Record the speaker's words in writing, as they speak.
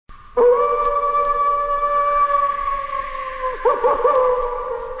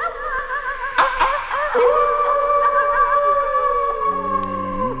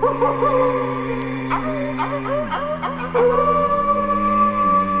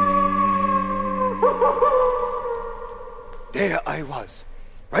there I was,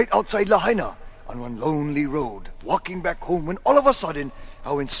 right outside Lahaina, on one lonely road, walking back home when all of a sudden,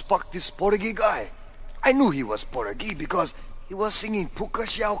 I went spot this Portuguese guy. I knew he was Portuguese because he was singing Puka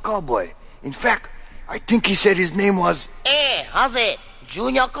Xiao Cowboy. In fact, I think he said his name was... Hey, how's it?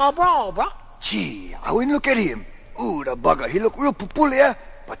 Junior Cabral, bro. Gee, I went look at him. Ooh, the bugger, he look real popular.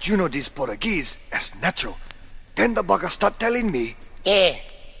 But you know this Portuguese, that's natural. Then the bugger start telling me... Hey,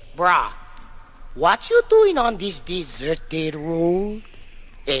 brah, what you doing on this deserted road?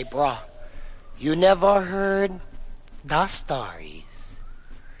 Hey, brah, you never heard the stories?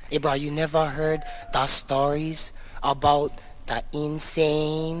 Hey, brah, you never heard the stories about the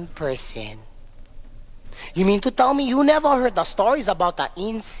insane person? You mean to tell me you never heard the stories about the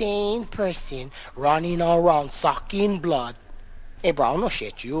insane person running around sucking blood? Hey, bro, no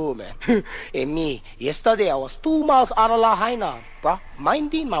shit you, man. Hey, me, yesterday I was 2 miles out of Lahaina, bro,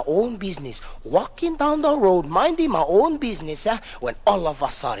 minding my own business, walking down the road, minding my own business, when all of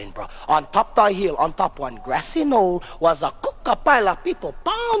a sudden, bro, on top the hill, on top one grassy knoll, was a cook pile of people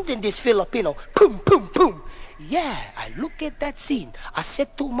pounding this Filipino. Boom, boom, boom. Yeah, I look at that scene. I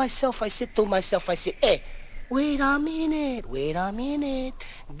said to myself, hey, wait a minute.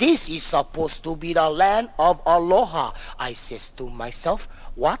 This is supposed to be the land of aloha. I says to myself,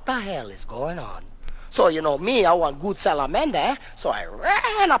 what the hell is going on? So, you know me, I want good salamander. So I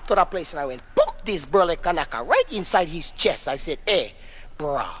ran up to the place and I went, poke this burly Kanaka right inside his chest. I said, hey,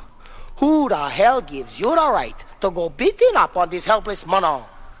 bruh, who the hell gives you the right to go beating up on this helpless mono?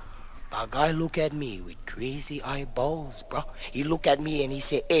 The guy look at me with crazy eyeballs, bro. He look at me and he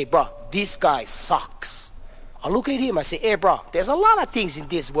say, hey, bro, this guy sucks. I look at him, I say, hey, bro, there's a lot of things in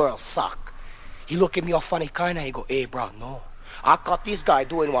this world suck. He look at me all funny kind of, he go, hey, bro, no. I caught this guy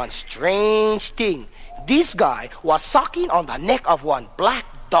doing one strange thing. This guy was sucking on the neck of one black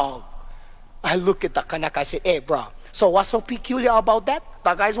dog. I look at the Kanaka, I said, hey, bro, so what's so peculiar about that?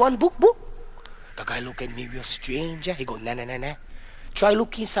 The guy's one book. The guy look at me real strange. He go, nah. Try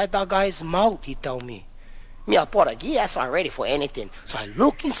look inside the guy's mouth, he tell me. Me a Portuguese, I'm ready for anything. So I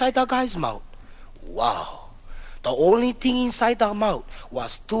look inside the guy's mouth. Wow. The only thing inside the mouth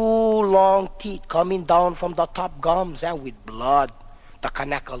was 2 long teeth coming down from the top gums and with blood. The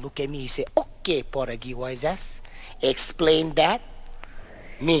Kanaka look at me, he say, okay, Portuguese, what is this? Explain that.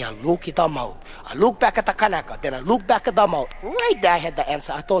 Me, I look at the mouth. I look back at the Kanaka, then I look back at the mouth. Right there I had the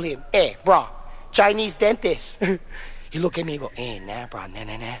answer. I told him, hey, bro, Chinese dentist. He look at me and go, hey, nah, bro,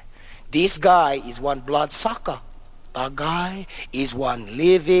 nah. This guy is one blood sucker. The guy is one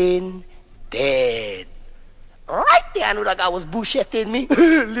living dead. Right there, I knew that guy was bullshitting me.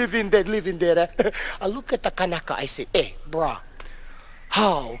 living dead. I look at the Kanaka, I said, hey, bro,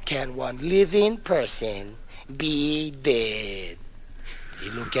 how can one living person be dead? He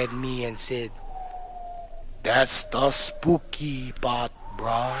looked at me and said, that's the spooky part,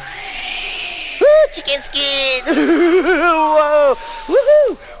 bro. Chicken skin. Whoa.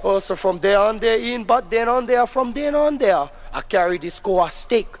 Woohoo. Oh, so from there on there in, but then on there, from then on there, I carried this score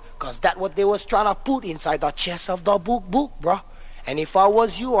steak, cause that's what they was trying to put inside the chest of the book, bro. And if I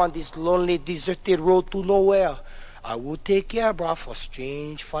was you on this lonely, deserted road to nowhere, I would take care, bro, for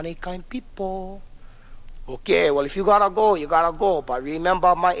strange, funny kind people. Okay, well, if you gotta go, you gotta go. But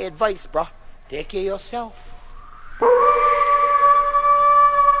remember my advice, bro. Take care of yourself.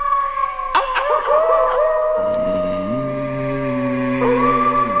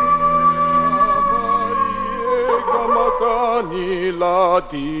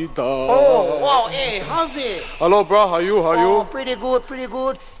 Oh, wow, hey, how's it? Hello, bro, how you? Oh, pretty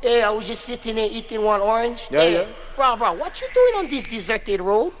good. Hey, I was just sitting there eating one orange. Yeah, hey, yeah. Bro, what you doing on this deserted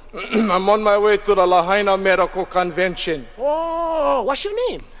road? I'm on my way to the Lahaina Medical Convention. Oh, what's your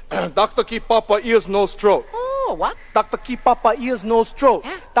name? Dr. Kipapa Ears, Nose, Throat. Oh, what? Dr. Kipapa Ears, Nose, Throat.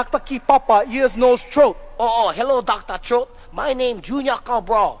 Huh? Dr. Kipapa Ears, Nose, Throat. Oh, hello, Dr. Throat. My name Junior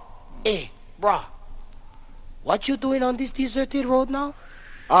Cabral. Hey, bro, what you doing on this deserted road now?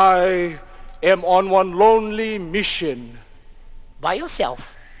 I am on one lonely mission. By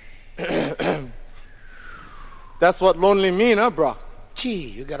yourself? That's what lonely mean, huh, bro? Gee,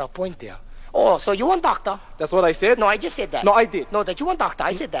 you got a point there. Oh, so you want doctor? That's what I said? No, I just said that. No, I did. No, that you want doctor.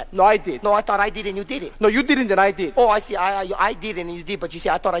 I said that. No, I did. No, I thought I did and you did it. No, you didn't and I did. Oh, I see. I did and you did, but you see,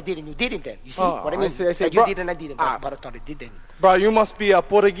 I thought I did and you didn't then. You see what I mean? I see, that bro, you did and I didn't, but I thought I did then. Bro, you must be a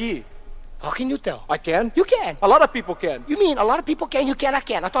Portuguese. How can you tell? I can. You can. A lot of people can. You mean a lot of people can, you can, I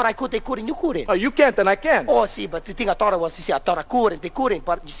can. I thought I could, they couldn't, you couldn't. Oh, you can't and I can. Oh, see, but the thing I thought it was, you see, I thought I could and they couldn't,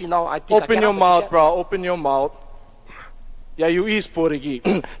 but you see, now I think Open I your can. mouth, bro. Open your mouth. Yeah, you is Portuguese.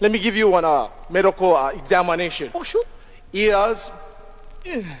 Let me give you one medical examination. Oh, shoot. Ears,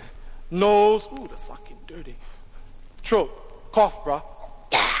 nose, ooh, that's fucking dirty. Throat. cough, bro.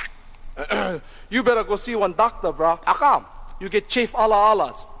 You better go see one doctor, bro. How come? You get chief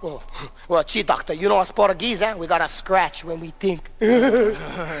ala-alas. Oh, well, gee, doctor, you know us Portuguese, eh? We got a scratch when we think.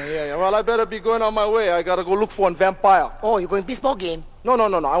 Yeah, well, I better be going on my way. I gotta go look for one vampire. Oh, you're going baseball game? No.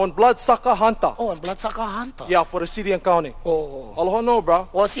 I want bloodsucker hunter. Oh, and bloodsucker hunter. Yeah, for the city and county. Oh. Aloha no, bro.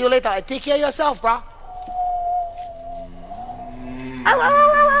 Well, see you later. Take care of yourself, bro.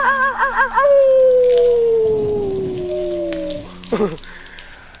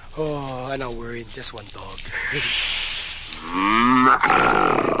 Oh, I'm not worried. Just one dog.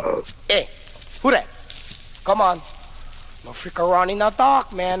 Hey, who that? Come on. No freak around in the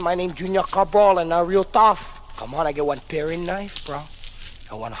dark, man. My name Junior Cabral and I'm real tough. Come on, I get one paring knife, bro.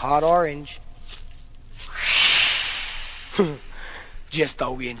 And one hot orange. Just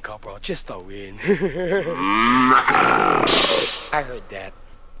a win, Cabral. Just a win. I heard that.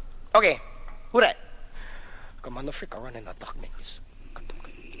 Okay, who that? Come on, no freak around in the dark, man.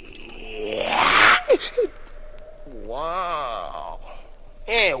 Wow.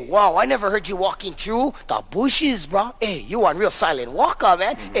 Hey, wow, I never heard you walking through the bushes, bro. Hey, you one real silent walker,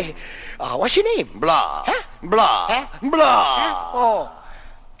 man. Hey, what's your name? Blah. Huh? Blah. Huh? Blah. Huh? Oh,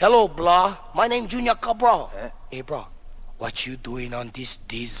 hello, blah. My name Junior Cabral. Hey, bro, what you doing on this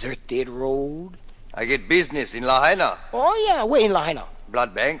deserted road? I get business in Lahaina. Oh, yeah, where in Lahaina?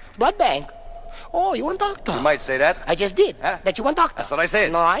 Blood bank. Blood bank. Oh, you want doctor? You might say that. I just did. Huh? That you want doctor? That's what I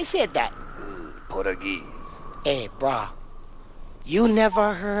said. No, I said that. Portuguese. Hey, brah, you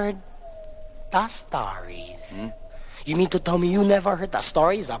never heard the stories? You mean to tell me you never heard the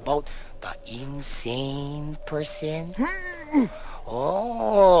stories about the insane person?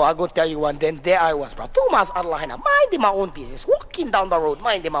 Oh, I'll go tell you one. Then there I was, bro. 2 miles out of Lahaina, minding my own business, walking down the road,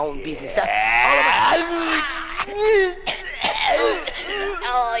 minding my own business. All of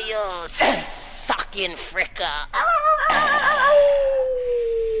oh, you sucking fricker.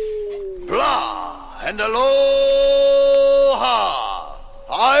 Blah and aloha.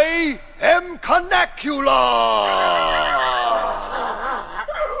 I am Kanakula.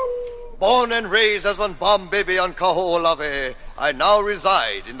 Born and raised as one bomb baby on Kaho'olawe, I now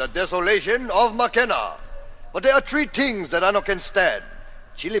reside in the desolation of Makena. But there are 3 things that I no can stand: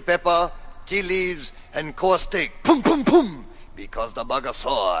 chili pepper, tea leaves, and core steak. Pum pum pum. Because the bugger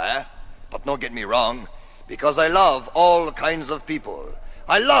sore, eh? But don't get me wrong, because I love all kinds of people.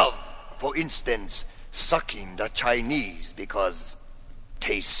 I love, for instance, sucking the Chinese because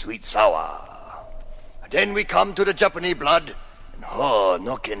tastes sweet sour. And then we come to the Japanese blood, and oh,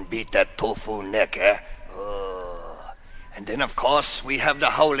 no can beat that tofu neck, eh? Oh. And then of course we have the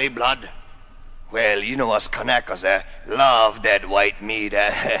Hawai'i blood. Well, you know us Kanakas, eh? Love that white meat,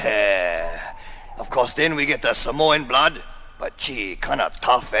 eh? Of course then we get the Samoan blood, but gee, kinda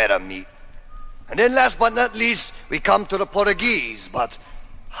tough at meat. And then last but not least, we come to the Portuguese, but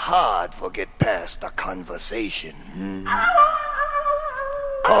hard for get past the conversation.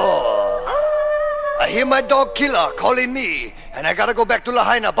 Oh, I hear my dog Killer calling me, and I gotta go back to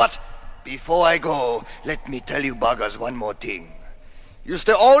Lahaina, but before I go, let me tell you buggers one more thing. You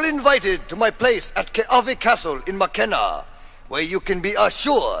stay all invited to my place at Ke'awe Castle in Makena, where you can be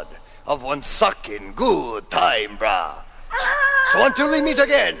assured of one sucking good time, brah. So until we meet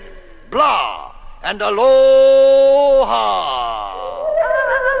again, blah and aloha.